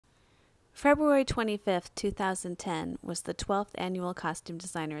February 25th, 2010 was the 12th Annual Costume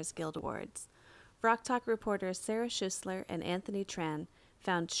Designers Guild Awards. Rock Talk reporters Sarah Schussler and Anthony Tran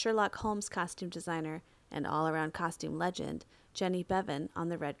found Sherlock Holmes costume designer and all-around costume legend Jenny Beavan on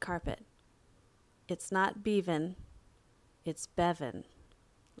the red carpet. It's not Beavan, it's Beavan,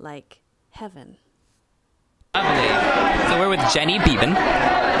 like heaven. Lovely. So we're with Jenny Beavan.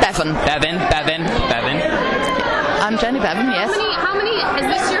 Beavan. I'm Jenny Beavan, yes. Is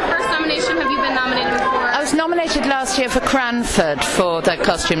this your first nomination? Have you been nominated before? I was nominated last year for Cranford for the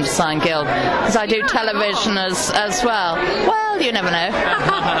Costume Design Guild, because I do television as well. Well, you never know. So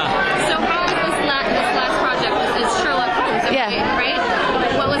how was this last project? It's Sherlock Holmes, yeah. Right?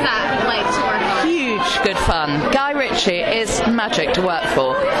 What was that like to work on? Huge, good fun. Guy Ritchie is magic to work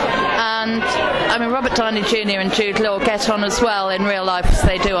for. And, I mean, Robert Downey Jr. and Jude Law get on as well in real life as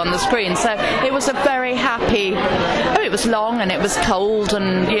they do on the screen. So it was a very happy... Oh, it was long and it was cold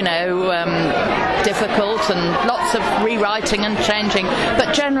and, you know, difficult and lots of rewriting and changing.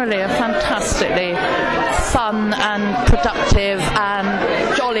 But generally a fantastically fun and productive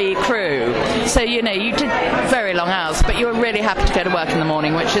and jolly crew. So, you know, you did very long hours, but you were really happy to go to work in the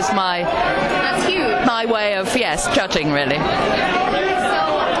morning, which is my... That's huge. My way of, yes, judging, really.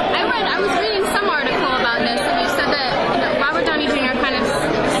 I was reading some article about this, and you said that Robert Downey Jr. kind of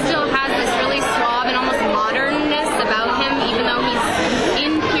still has this really suave and almost modernness about him, even though he's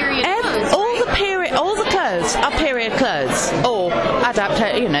in period clothes. All the clothes are period clothes, or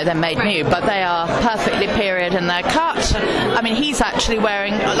adapted. You know, they're made new, but they are perfectly period in their cut. I mean, he's actually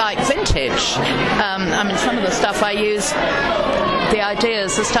wearing like vintage. I mean, some of the stuff I use. The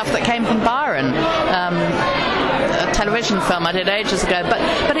ideas, the stuff that came from Byron, a television film I did ages ago,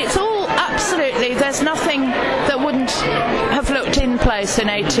 but it's all absolutely, there's nothing that wouldn't have looked in place in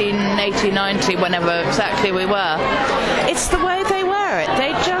 1880, 90, whenever exactly we were. It's the way they wear it.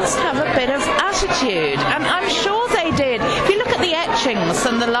 They just have a bit of attitude, and I'm sure they did. If you look at the etchings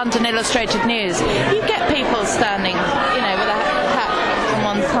and the London Illustrated News, you get people standing, you know, with a hat on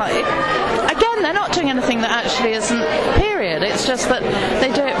one side. Again, they're not doing anything that actually isn't period. It's just that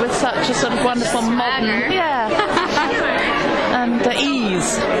they do it with such a sort of wonderful modern, and the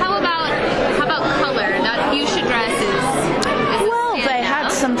ease. How about color? That fuchsia dress is well, they had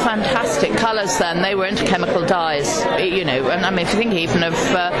some fantastic colours then. They were into chemical dyes, you know. And I mean, if you think even of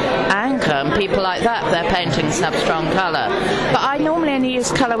Anchor and people like that, their paintings have strong colour. But I normally only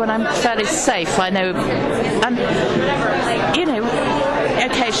use colour when I'm fairly safe. I know, and you know.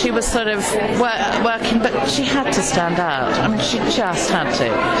 Okay, she was sort of working, but she had to stand out. I mean, she just had to.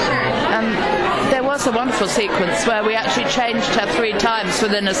 And there was a wonderful sequence where we actually changed her 3 times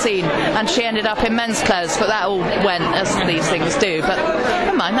within a scene, and she ended up in men's clothes, but that all went as these things do. But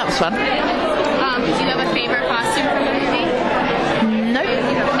never mind, that was fun. Do you have a favorite costume from the movie? No.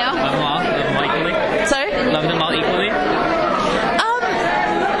 Love them all equally. Sorry? Love them all equally.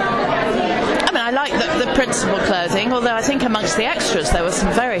 I like the principal clothing, although I think amongst the extras there were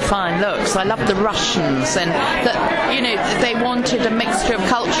some very fine looks. I loved the Russians, and that, you know, they wanted a mixture of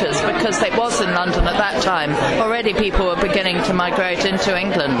cultures because it was in London at that time. Already people were beginning to migrate into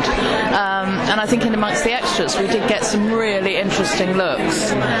England, and I think in amongst the extras we did get some really interesting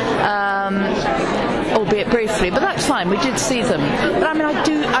looks, albeit briefly, but that's fine. We did see them. But I mean,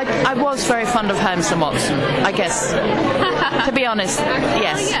 I was very fond of Holmes and Watson, I guess. To be honest,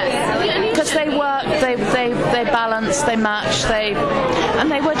 yes. Because they work, they balance, they match,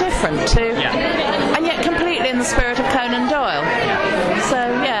 and they were different too, and yet completely in the spirit of Conan Doyle. So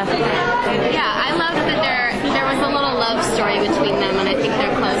yeah. Yeah, I loved that there was a little love story between them, and I think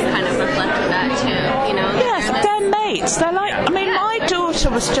their clothes kind of reflected that too. You know. Yes, they're mates. They're like. I mean, my daughter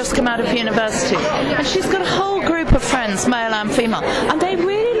was just come out of university, and she's got a whole group of friends, male and female, and they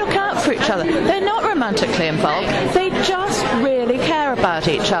really look out for each other. They're not romantically involved. They just really care about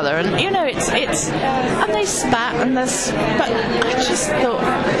each other, and you know, it's and they spat and this. But I just thought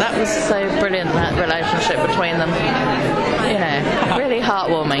that was so brilliant, that relationship between them. You know, really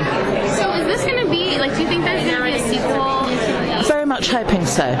heartwarming. So is this going to be like? Do you think there's going to be a sequel? Very much hoping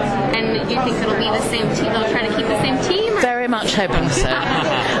so. And do you think it'll be the same team? They'll try to keep the same team? Very much hoping so.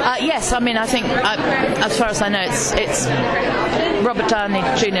 Yes, I mean, I think, as far as I know, it's Robert Downey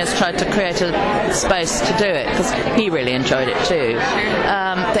Jr. has tried to create a space to do it, because he really enjoyed it too.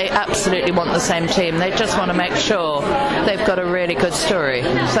 They absolutely want the same team. They just want to make sure they've got a really good story.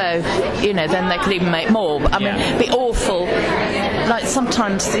 So, you know, then they could even make more. I mean, it'd be awful. Like,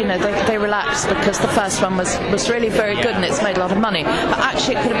 sometimes, you know, they relax because the first one was really very good and it's made a lot of money. But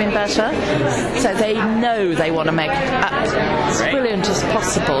actually it could have been better. So they know they want to make it as brilliant as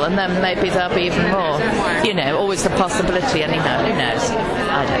possible, and then maybe there'll be even more. You know, always the possibility anyhow. Who knows?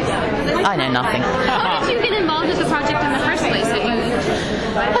 I don't know. I know nothing. How did you get involved with the project in the first place?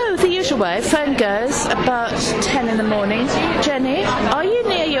 Oh, the usual way. Phone goes about 10 in the morning. Jenny, are you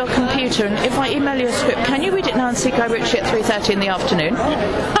near your computer? And if I email you a script, can you read it now and see Guy Ritchie at 3:30 in the afternoon?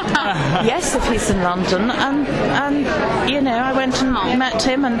 Yes, if he's in London. And I went and met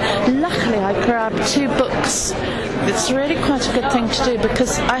him, and luckily I grabbed 2 books. It's really quite a good thing to do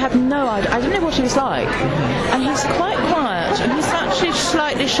because I have no idea. I didn't know what he was like. And he's quite quiet, and he's actually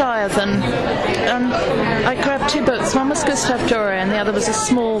slightly shyer than... I grabbed 2 books. One was Gustave Doré, and the other was a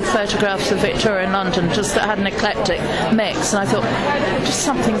small photographs of Victoria in London, just that had an eclectic mix. And I thought, just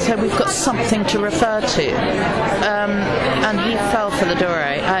something, so we've got something to refer to. And he fell for the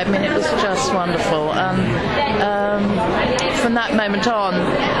Doré. I mean, it was just wonderful. From that moment on,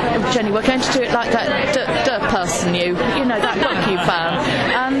 Jenny, we're going to do it like that person that book you found.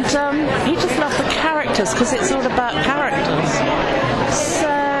 And he just loved the characters because it's all about characters. So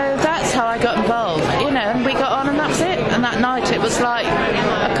that's how I got involved, and we got on, and that's it. And that night it was like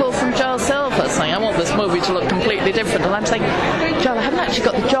a call from Joel Silver saying, I want this movie to look completely different. And I'm saying, Joel, I haven't actually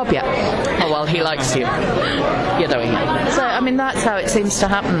got the job yet. Oh, well, he likes you. You're doing it. So, I mean, that's how it seems to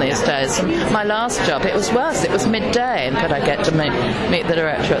happen these days. And my last job, it was worse. It was midday, but I get to meet the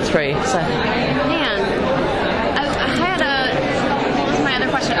director at 3. So. Man.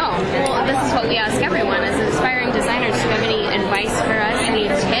 Question. Oh, well, this is what we ask everyone as aspiring designers. Do you have any advice for us? Any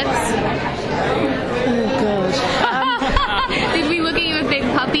tips? Oh, God. Did we look at you with big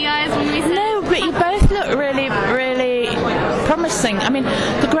puppy eyes when we said? No, but you both look really, really promising. I mean,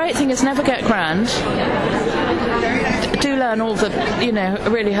 the great thing is never get grand. Do learn all the,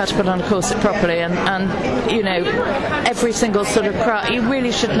 really how to put on a corset properly, and every single sort of craft. You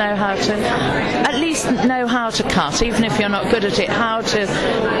really should know how to, at least know how to cut, even if you're not good at it,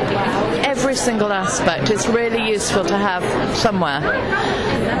 every single aspect is really useful to have somewhere.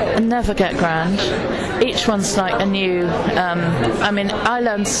 And never get grand. Each one's like a new, I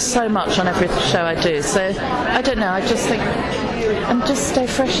learn so much on every show I do, so I don't know, I just think, and just stay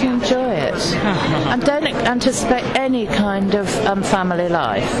fresh and enjoy it. And don't anticipate any kind of family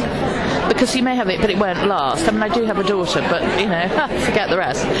life, because you may have it but it won't last. I mean, I do have a daughter, but forget the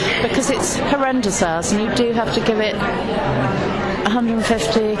rest, because it's horrendous hours, and you do have to give it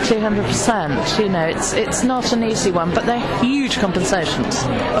 150, 200%. It's not an easy one, but they're huge compensations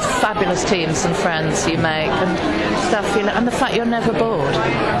of fabulous teams and friends you make and stuff, and the fact you're never bored,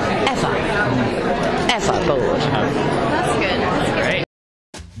 ever bored. That's good.